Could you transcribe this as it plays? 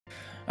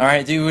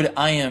Alright, dude,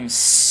 I am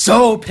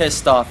so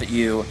pissed off at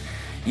you.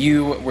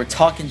 You were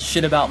talking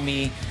shit about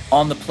me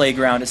on the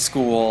playground at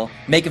school,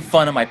 making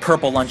fun of my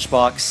purple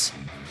lunchbox.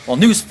 Well,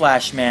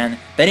 newsflash, man,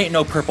 that ain't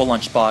no purple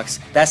lunchbox.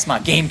 That's my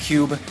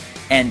GameCube,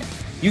 and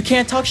you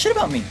can't talk shit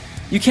about me.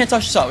 You can't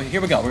talk shit about me.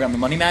 Here we go. We're gonna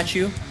money match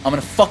you. I'm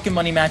gonna fucking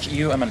money match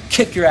you. I'm gonna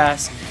kick your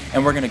ass,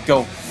 and we're gonna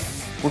go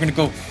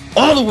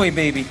all the way,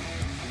 baby.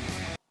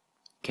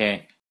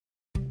 Okay.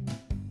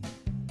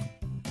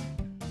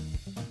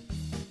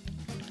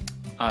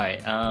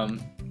 Alright,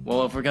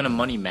 well, if we're gonna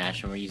money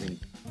match and we're using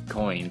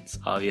coins,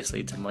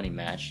 obviously, to money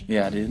match.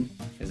 Yeah, dude.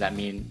 Does that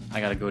mean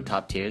I gotta go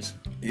top tiers?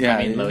 Yeah, I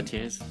mean dude. low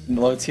tiers?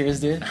 Low tiers,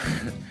 dude.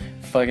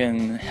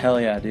 Fucking hell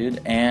yeah,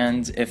 dude.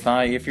 And if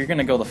you're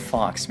gonna go the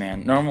Fox,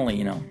 man, normally,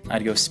 you know,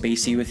 I'd go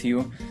spacey with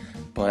you,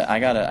 but I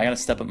gotta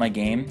step up my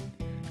game,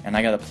 and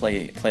I gotta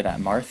play that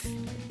Marth. You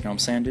know what I'm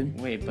saying, dude?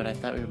 Wait, but I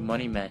thought we were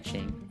money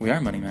matching. We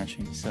are money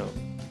matching. So,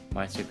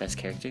 Marth's your best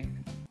character?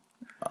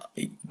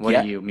 Yeah. What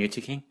are you,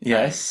 Mewtwo King?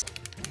 Yes.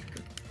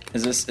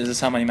 Is this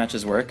how money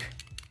matches work?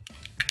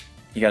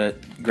 You gotta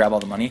grab all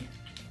the money.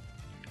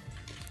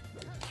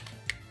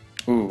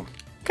 Ooh,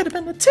 could have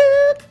been the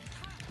tip.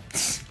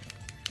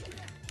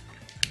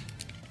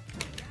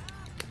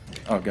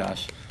 Oh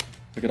gosh,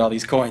 look at all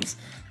these coins.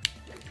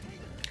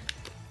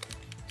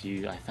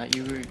 Dude, I thought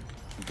you were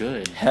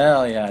good.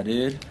 Hell yeah,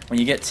 dude. When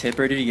you get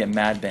tipper, dude, you get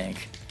mad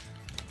bank.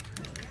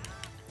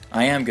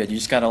 I am good. You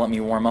just gotta let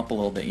me warm up a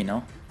little bit, you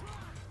know?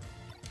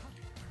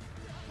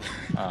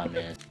 Aw,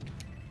 man.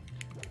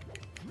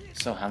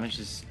 So how much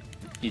is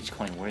each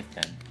coin worth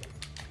then?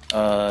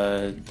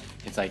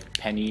 It's like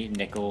penny,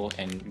 nickel,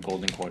 and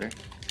golden quarter.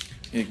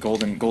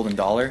 Golden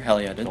dollar?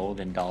 Hell yeah, dude.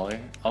 Golden dollar?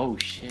 Oh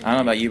shit. I don't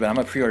know about you, but I'm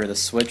gonna pre-order the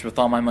Switch with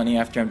all my money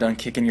after I'm done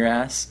kicking your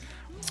ass.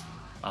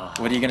 What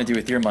are you gonna do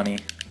with your money?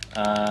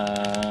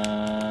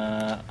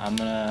 I'm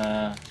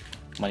gonna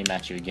money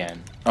match you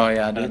again. Oh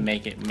yeah, I'm gonna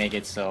dude. make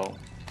it so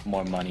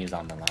more money is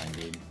on the line,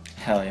 dude.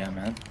 Hell yeah,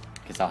 man.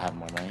 Cause I'll have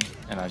more money,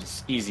 and I'll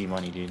just easy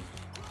money, dude.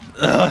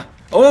 Ugh.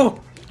 Oh!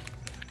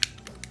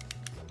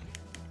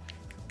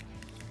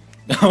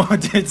 Oh,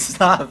 dude,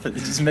 stop.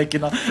 Just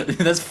making all...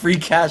 That's free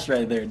cash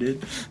right there,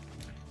 dude.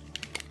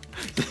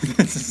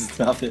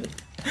 Stop it.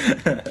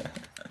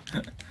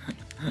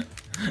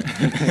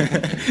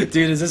 Dude,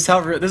 this is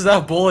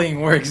how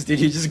bullying works, dude.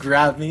 You just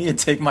grab me and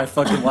take my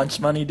fucking lunch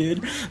money,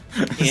 dude.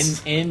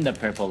 In the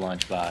purple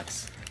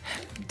lunchbox.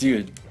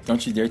 Dude,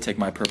 don't you dare take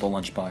my purple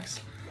lunchbox.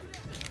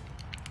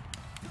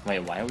 Wait,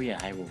 why are we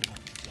at Hyrule?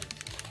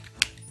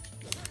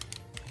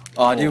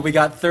 Oh, dude, we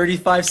got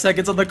 35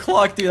 seconds on the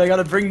clock, dude. I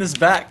gotta bring this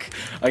back.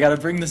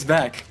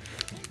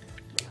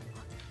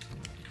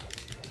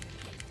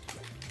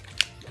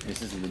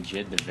 This is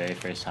legit the very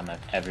first time I've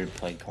ever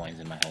played coins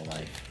in my whole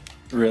life.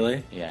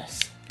 Really?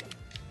 Yes.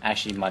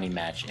 Actually, money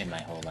match in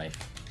my whole life.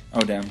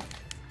 Oh, damn.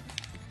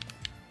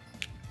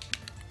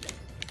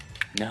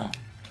 No.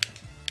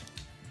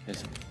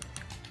 There's...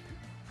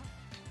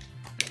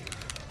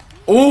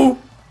 Oh!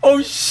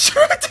 Oh, shit!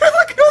 Dude,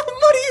 look at all the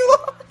money you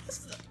lost!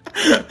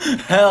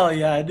 Hell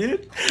yeah,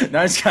 dude.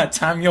 Now I just gotta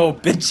time your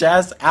old bitch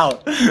ass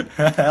out.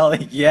 Hell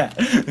yeah.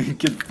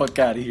 Get the fuck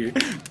out of here.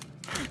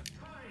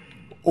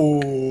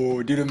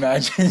 Oh, dude,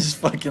 imagine just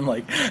fucking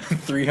like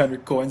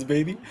 300 coins,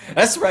 baby.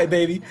 That's right,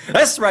 baby.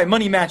 That's right,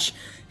 money match.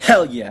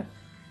 Hell yeah.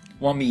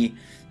 Want me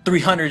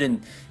 300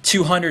 and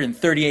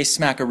 238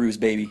 smackaroos,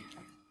 baby.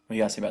 What do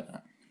you gotta say about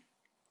that?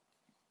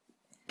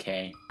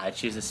 Okay, I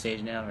choose a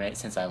stage now, right?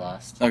 Since I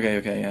lost.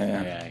 Okay,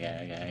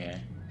 yeah.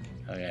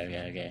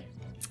 Okay.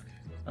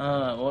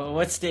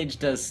 What stage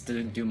do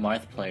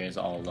Marth players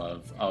all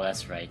love? Oh,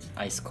 that's right,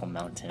 Icicle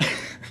Mountain.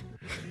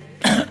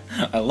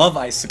 I love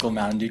Icicle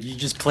Mountain, dude. You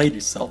just played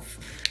yourself.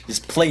 I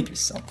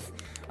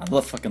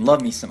fucking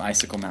love me some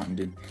Icicle Mountain,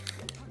 dude.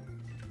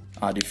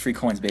 Aw, dude, free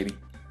coins, baby.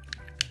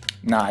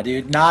 Nah,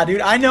 dude.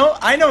 I know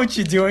what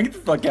you're doing. Get the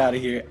fuck out of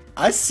here.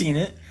 I seen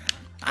it.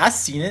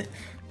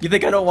 You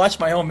think I don't watch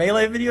my own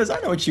Melee videos? I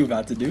know what you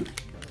about to do.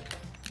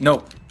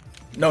 No.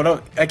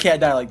 I can't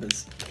die like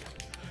this.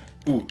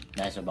 Ooh.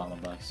 Nice Obama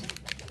bucks.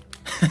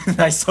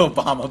 Nice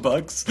Obama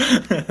bucks.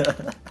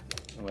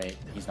 Wait,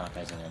 he's not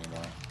president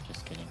anymore.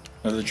 Just kidding.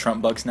 Those are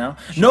Trump bucks now?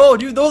 No,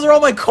 dude, those are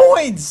all my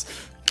coins!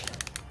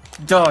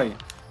 Die.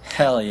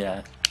 Hell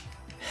yeah.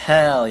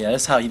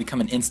 That's how you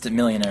become an instant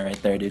millionaire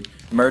right there, dude.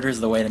 Murder's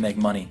the way to make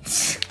money.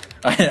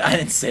 I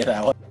didn't say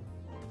that one.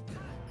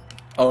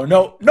 Oh,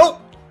 no!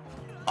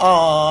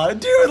 Aw,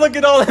 dude, look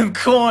at all them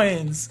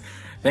coins!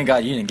 Thank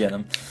God you didn't get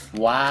them.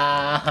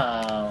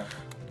 Wow.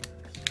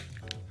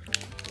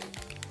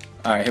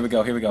 Alright, here we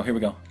go.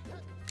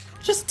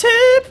 Just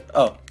tip!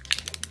 Oh,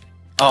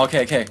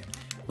 okay.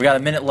 We got a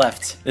minute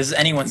left. This is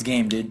anyone's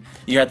game, dude.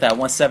 You're at that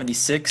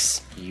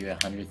 176. You're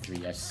at 103.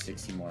 That's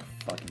 60 more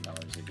fucking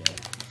dollars a day.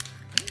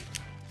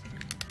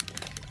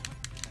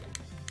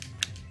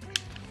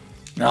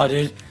 No,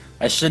 dude.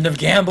 I shouldn't have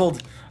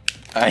gambled.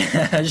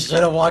 I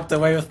should have walked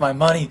away with my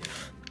money.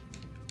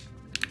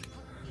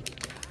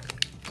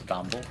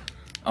 Gamble?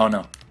 Oh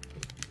no.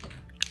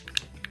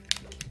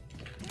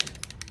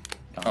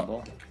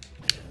 Gamble?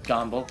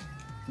 Combo.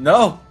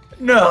 No!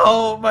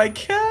 No! My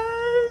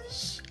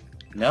cash!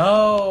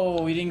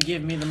 No, he didn't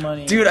give me the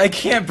money. Dude, I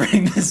can't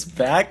bring this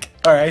back.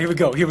 Alright, here we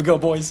go. Here we go,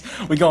 boys.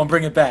 We gonna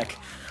bring it back.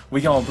 We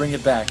gonna bring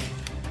it back.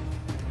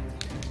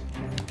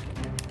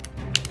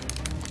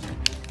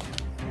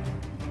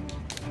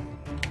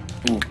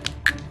 Ooh.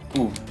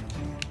 Ooh.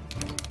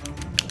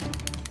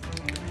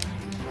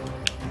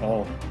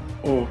 Oh.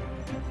 Oh.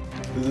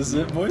 Is this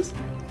it, boys?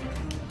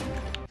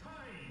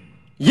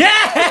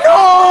 Yeah!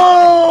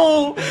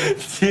 No!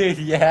 Dude,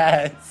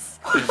 yes.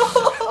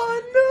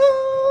 Oh, no!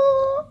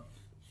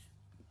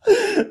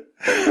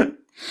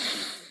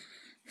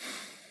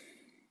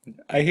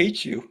 I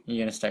hate you.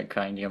 You're gonna start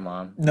crying to your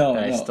mom. No,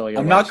 that I no. stole your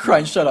I'm not watch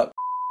crying. Shut up.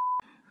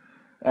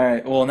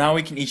 Alright, well, now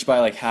we can each buy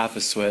like half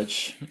a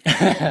Switch.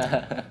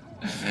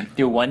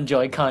 Do one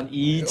Joy-Con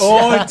each.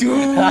 Oh,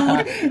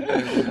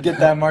 dude! Get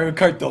that Mario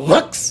Kart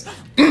Deluxe!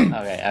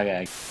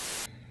 Okay.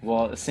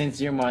 Well, since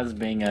your mom's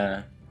being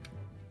a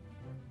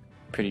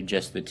pretty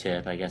just the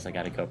tip, I guess I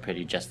gotta go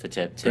pretty just the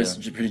tip too.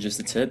 Pretty just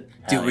a tip?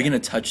 Dude, Hell we're yeah. gonna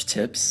touch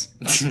tips?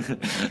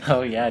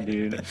 Oh yeah,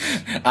 dude.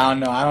 I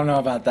don't know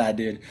about that,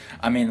 dude.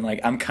 I mean,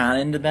 like, I'm kinda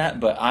into that,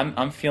 but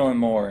I'm feeling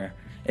more.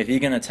 If you're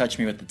gonna touch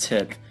me with the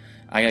tip,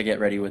 I gotta get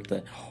ready with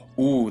the...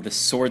 Ooh, the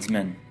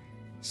Swordsman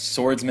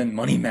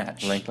money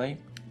match. Linklight?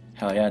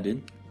 Hell yeah,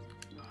 dude.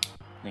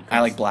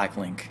 I like Black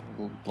Link.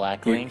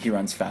 Black He Link?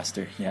 runs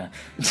faster, yeah.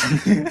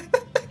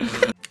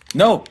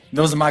 No!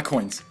 Those are my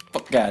coins.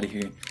 Fuck out of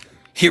here.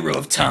 Hero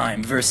of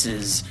Time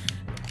versus...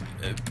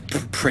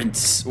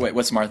 Prince... Wait,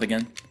 what's Marth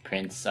again?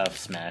 Prince of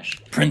Smash.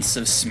 Prince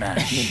of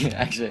Smash.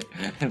 Actually,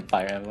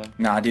 Fire Emblem.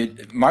 Nah,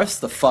 dude. Marth's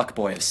the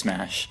fuckboy of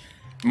Smash.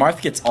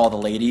 Marth gets all the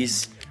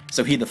ladies,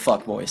 so he the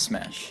fuckboy of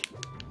Smash.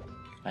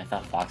 I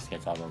thought Fox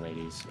gets all the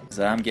ladies.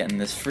 So I'm getting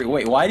this free.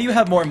 Wait, why do you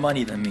have more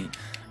money than me?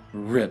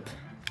 Rip.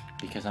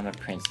 Because I'm a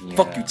prince and you're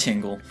Fuck you,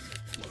 Tingle.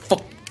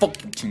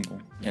 Fuck you,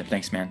 Tingle. Yeah,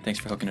 thanks, man. Thanks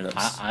for hooking it up.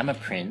 I'm a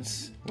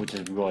prince, which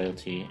is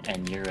royalty,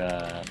 and you're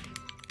a...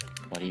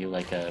 What are you,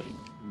 like an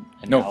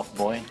No. elf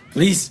boy?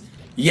 Please.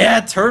 Yeah,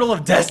 Turtle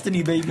of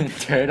Destiny, baby.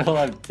 Turtle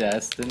of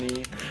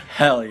Destiny?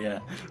 Hell yeah.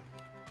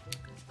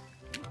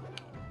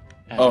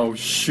 Oh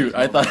shoot!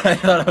 I thought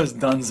I was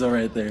Dunzo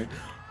right there.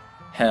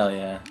 Hell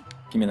yeah.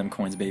 Give me them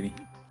coins, baby.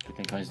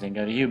 The coins didn't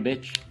go to you,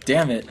 bitch.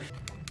 Damn it.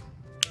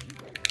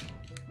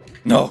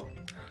 No.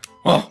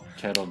 Oh.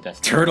 Turtle of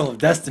Destiny. Turtle of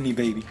Destiny,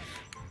 baby.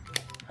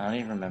 I don't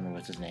even remember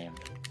what's his name.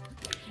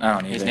 I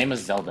don't either. His name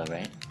is Zelda,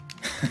 right?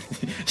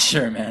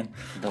 Sure, man.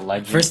 The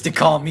legend. First you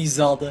call me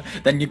Zelda,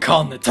 then you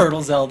call him the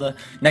Turtle Zelda,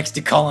 next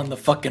you call him the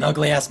fucking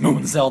ugly-ass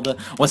Moon Zelda.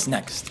 What's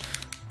next?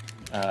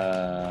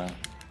 Kren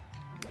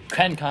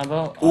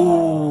combo? Ooh.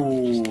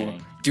 Oh, just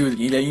kidding. Dude,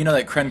 you know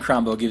that Kren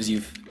Crombo gives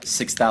you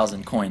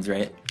 6,000 coins,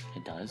 right?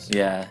 It does?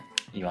 Yeah.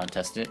 You want to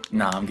test it?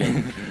 Nah, I'm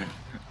good.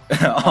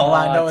 All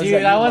I know is dude,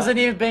 that I you wasn't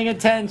even paying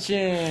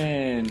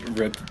attention.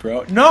 ripped,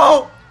 bro.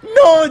 No!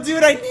 No,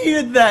 dude, I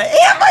needed that.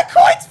 And my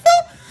coins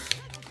fell!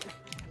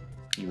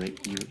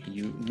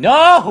 You.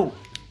 No!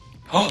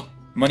 Oh,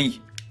 money.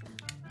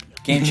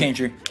 Game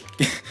changer.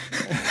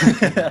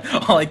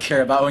 All I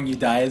care about when you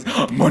die is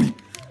money.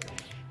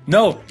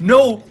 No!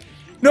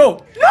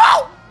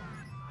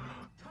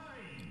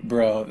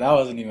 Bro, that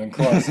wasn't even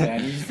close,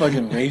 man. You just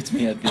fucking raped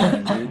me at the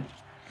end, dude.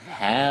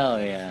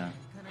 Hell yeah.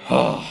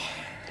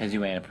 Because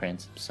you ain't a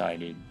prince. Sorry,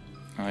 dude.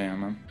 Oh yeah,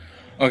 man.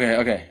 Okay.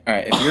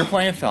 Alright, if you're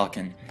playing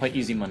Falcon, Play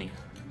easy money.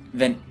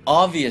 then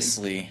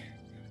obviously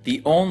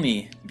the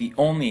only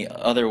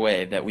other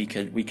way that we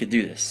could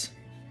do this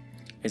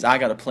is I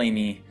gotta play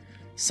me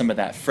some of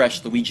that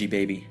fresh Luigi,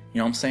 baby. You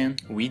know what I'm saying?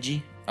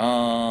 Ouija?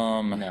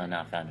 No, No,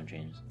 not Fountain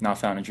Dreams. not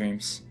Fountain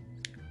Dreams.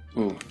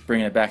 Ooh,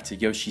 bringing it back to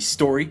Yoshi's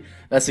Story.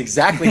 That's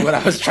exactly what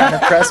I was trying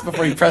to press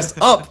before you pressed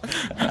up.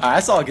 Alright,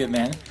 that's all good,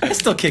 man. I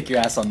still kick your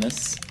ass on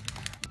this.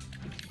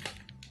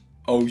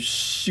 Oh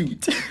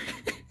shoot.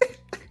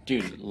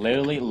 Dude,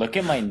 literally, look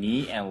at my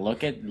knee and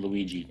look at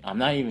Luigi. I'm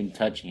not even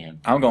touching him.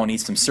 I'm gonna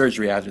need some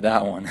surgery after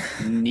that one.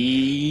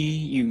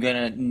 You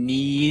gonna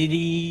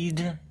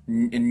need...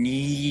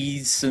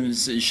 Need some...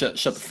 Shut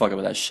the fuck up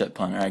with that shit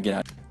pun. Alright, get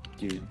out.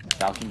 Dude,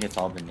 Falcon gets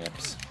all the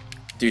nips.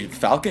 Dude,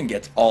 Falcon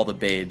gets all the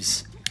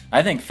babes.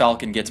 I think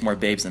Falcon gets more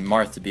babes than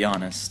Marth, to be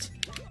honest.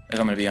 If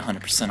I'm gonna be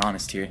 100%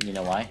 honest here. You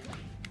know why?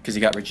 Because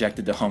he got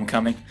rejected to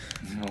Homecoming.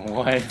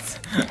 What?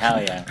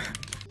 Hell yeah.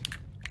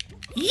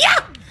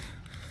 Yeah!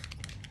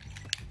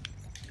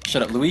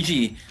 Shut up.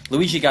 Luigi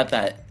got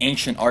that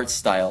ancient art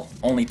style,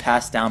 only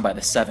passed down by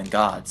the 7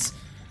 gods.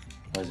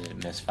 Was it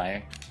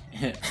misfire?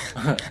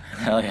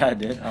 Hell yeah,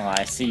 dude. Oh,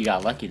 I see you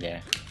got lucky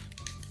there.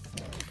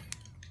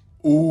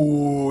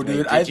 Ooh,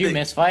 dude. Wait, did you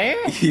misfire?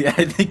 Yeah,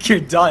 I think you're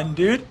done,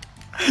 dude.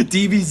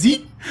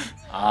 DBZ?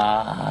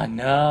 Ah,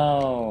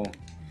 no.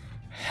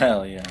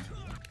 Hell yeah.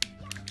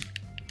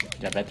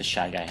 Dude, I bet the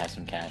Shy Guy has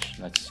some cash.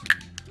 Let's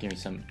give me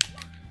some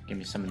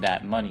of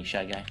that money,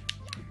 Shy Guy.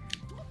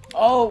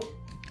 Oh!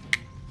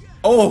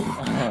 Oh!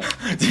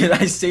 Dude,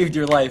 I saved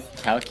your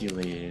life.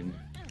 Calculated.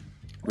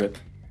 Rip.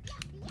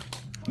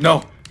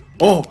 No!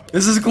 Oh!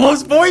 This is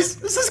close, boys!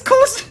 This is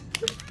close!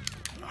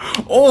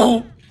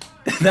 Oh,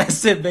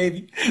 that's it,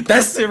 baby.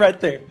 That's it right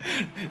there.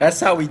 That's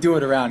how we do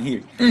it around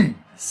here.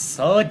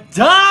 So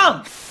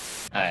dumb!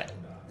 Alright,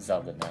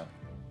 Zelda now.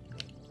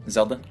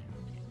 Zelda?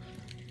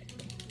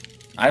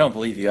 I don't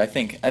believe you. I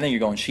think you're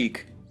going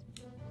Sheik.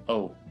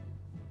 Oh,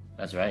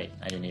 that's right.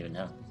 I didn't even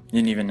know. You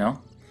didn't even know?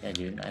 Yeah,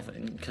 dude.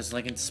 Because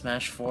like in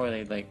Smash 4,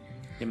 they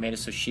made it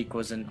so Sheik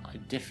wasn't a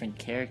different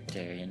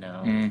character, you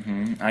know?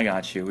 Mm-hmm. I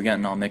got you. We're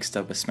getting all mixed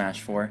up with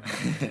Smash 4.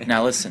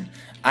 Now listen,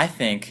 I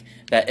think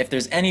that if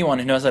there's anyone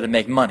who knows how to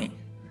make money,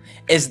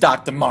 it's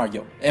Dr.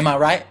 Mario. Am I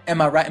right?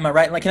 Am I right? Am I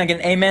right? Like, can I get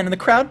an amen in the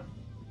crowd?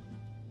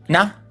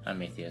 Nah?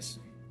 I'm atheist.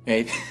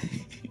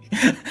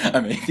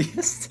 I'm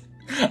atheist.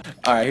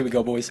 Alright, here we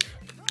go, boys.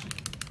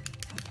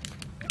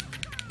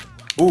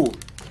 Ooh.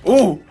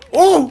 Ooh.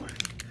 Ooh!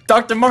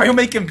 Dr. Mario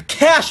making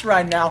cash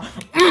right now.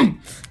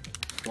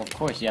 Well, of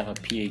course you have a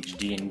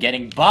PhD in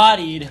getting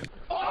bodied.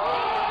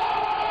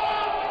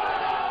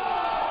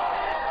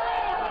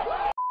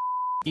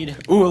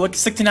 Ooh, look,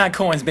 69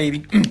 coins,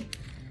 baby.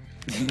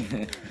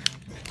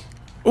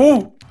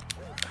 Ooh!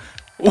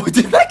 Ooh,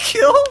 did that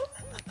kill?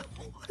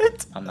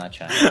 What? I'm not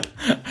trying.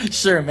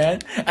 Sure, man.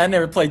 I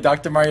never played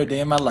Dr. Mario a day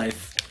in my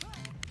life.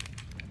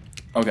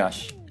 Oh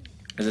gosh.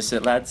 Is this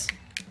it, lads?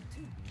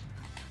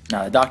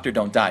 Nah, the doctor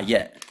don't die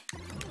yet.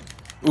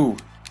 Ooh,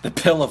 the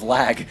pill of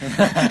lag.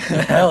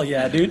 Hell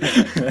yeah, dude.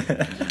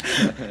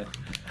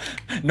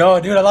 No,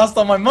 dude, I lost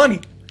all my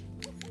money.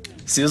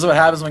 See, this is what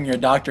happens when you're a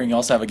doctor and you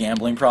also have a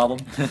gambling problem.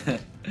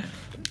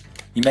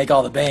 You make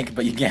all the bank,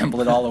 but you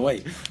gamble it all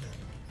away.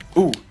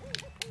 Ooh.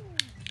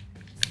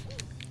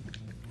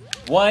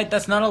 What?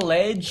 That's not a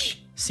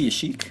ledge? See a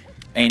Sheik?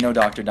 Ain't no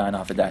doctor dying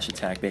off a dash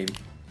attack, baby.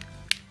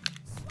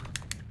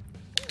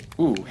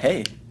 Ooh,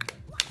 hey.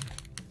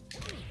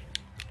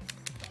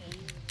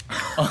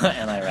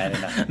 And I ran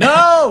it out.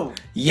 No!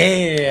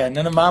 Yeah,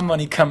 none of my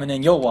money coming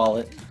in your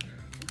wallet.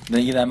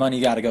 Then that money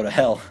gotta go to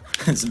hell.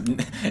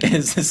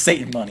 It's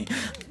Satan money.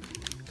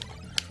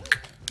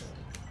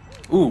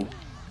 Ooh.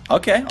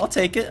 Okay, I'll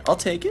take it. I'll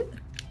take it.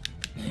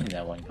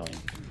 That one coin.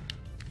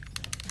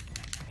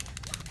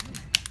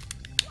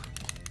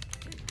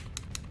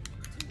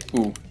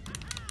 Ooh.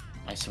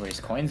 I swear, is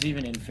coins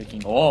even in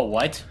freaking... Oh,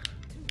 what?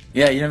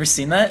 Yeah, you never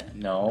seen that?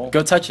 No.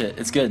 Go touch it.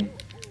 It's good.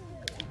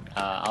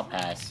 I'll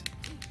pass.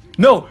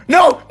 No!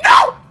 No!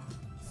 No!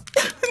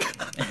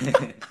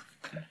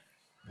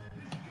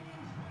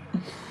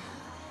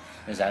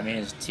 Does that mean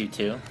it's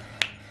 2-2?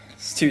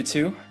 It's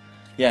 2-2.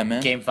 Yeah,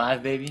 man. Game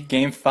 5, baby?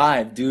 Game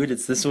 5, dude.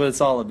 This is what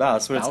it's all about.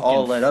 It's what it's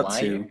all led up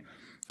Flyer? to.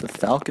 The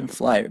Falcon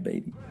Flyer,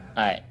 baby.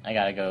 Alright, I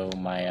gotta go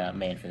my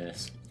main for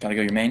this. Gotta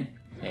go your main?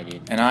 Yeah,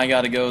 dude. And I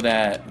gotta go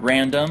that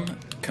random,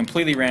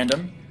 completely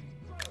random,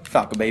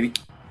 Falco, baby.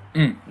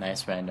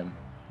 Nice random.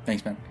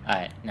 Thanks, man.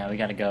 Alright, now we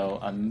gotta go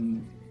a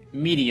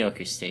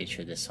mediocre stage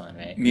for this one,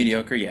 right?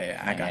 Mediocre? Yeah,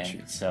 I got Okay,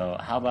 you. So,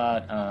 how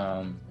about,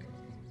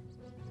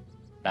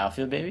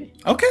 Battlefield, baby?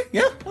 Okay,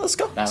 yeah, let's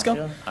go. Let's go.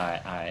 Battlefield?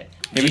 Alright.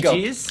 Here we go.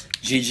 GG's?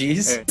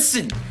 GG's.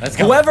 Listen, Let's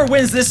go. whoever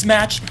wins this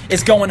match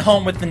is going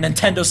home with the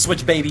Nintendo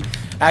Switch, baby.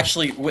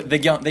 Actually, they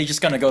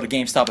just gonna go to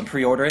GameStop and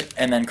pre-order it,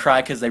 and then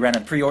cry because they ran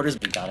out of pre-orders.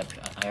 I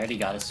already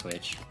got a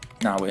Switch.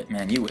 Nah, wait,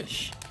 man, you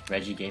wish.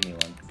 Reggie gave me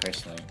one,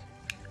 personally.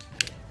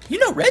 You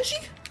know Reggie?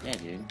 Yeah,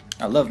 dude.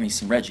 I love me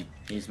some Reggie.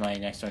 He's my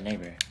next door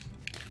neighbor.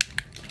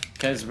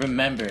 Because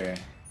remember,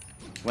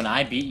 when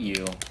I beat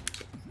you,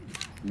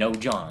 no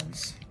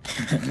Johns.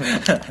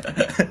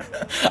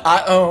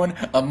 I own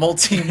a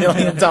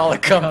multi-million-dollar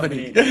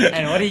company.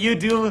 And what do?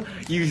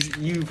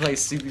 You play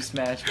Super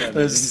Smash Bros.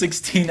 There's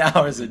 16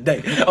 hours a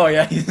day. Oh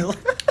yeah,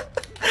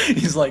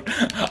 he's like,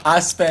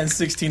 I spend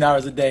 16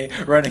 hours a day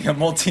running a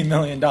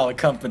multi-million-dollar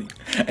company,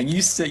 and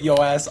you sit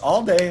your ass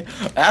all day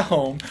at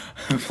home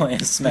playing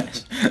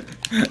Smash.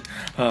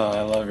 Oh,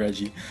 I love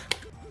Reggie.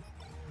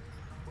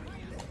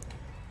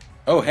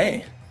 Oh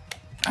hey,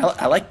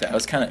 I like that. It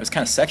was kind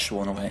of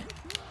sexual in a way.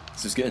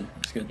 This is good.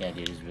 It's good. Yeah,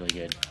 dude, it's really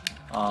good.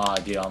 Aw,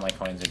 dude, all my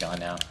coins are gone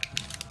now.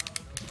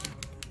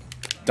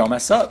 Don't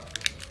mess up.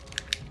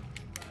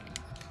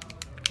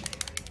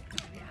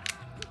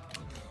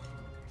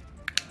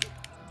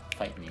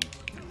 Fight me.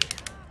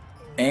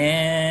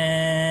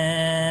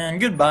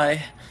 And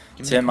goodbye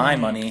to my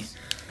coins. money.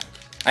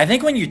 I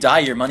think when you die,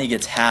 your money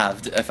gets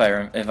halved. If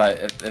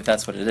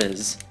that's what it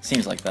is,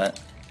 seems like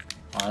that.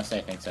 Honestly,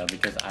 I think so,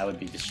 because I would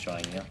be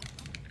destroying you.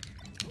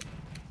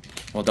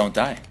 Well, don't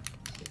die.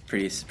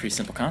 Pretty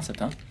simple concept,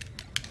 huh?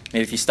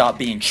 Maybe if you stop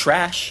being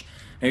trash,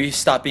 maybe you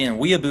stop being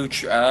weeaboo.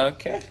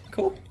 Okay,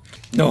 cool.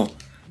 No,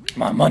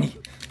 my money.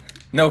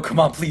 No,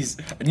 come on, please.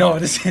 No,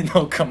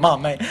 no, come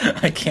on, man.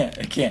 I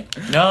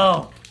can't.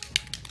 No!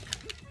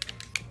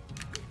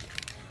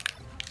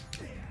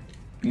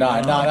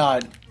 Nah.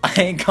 I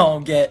ain't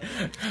gonna get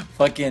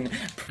fucking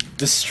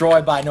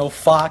destroyed by no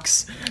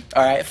Fox.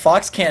 Alright,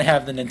 Fox can't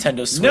have the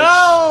Nintendo Switch.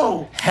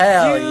 No!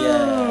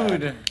 Hell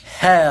Dude! yeah.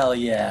 Hell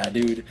yeah,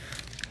 dude.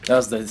 That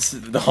was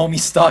the homie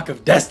stock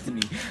of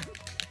destiny.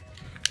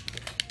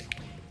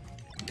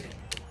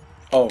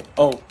 Oh,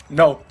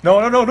 no. No.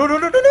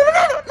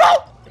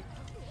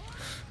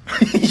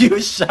 You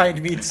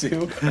shined me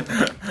too.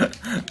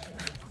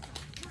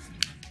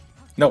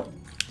 No,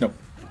 no.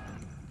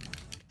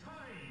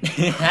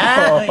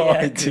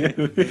 Yeah,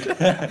 Dude.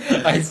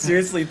 I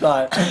seriously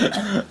thought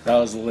that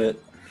was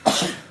lit.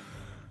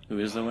 Who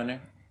is the winner?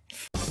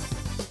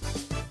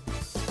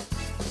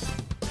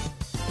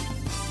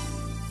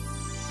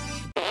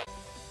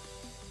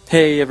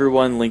 Hey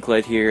everyone,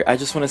 Linklight here. I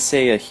just want to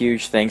say a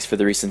huge thanks for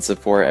the recent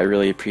support. I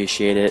really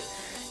appreciate it.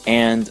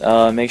 And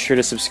make sure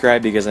to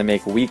subscribe because I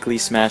make weekly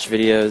Smash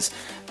videos.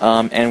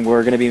 And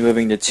we're going to be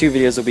moving to 2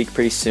 videos a week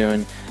pretty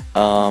soon.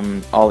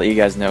 I'll let you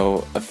guys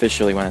know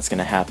officially when it's going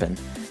to happen.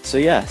 So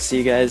yeah, see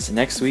you guys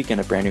next week in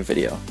a brand new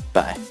video.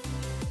 Bye.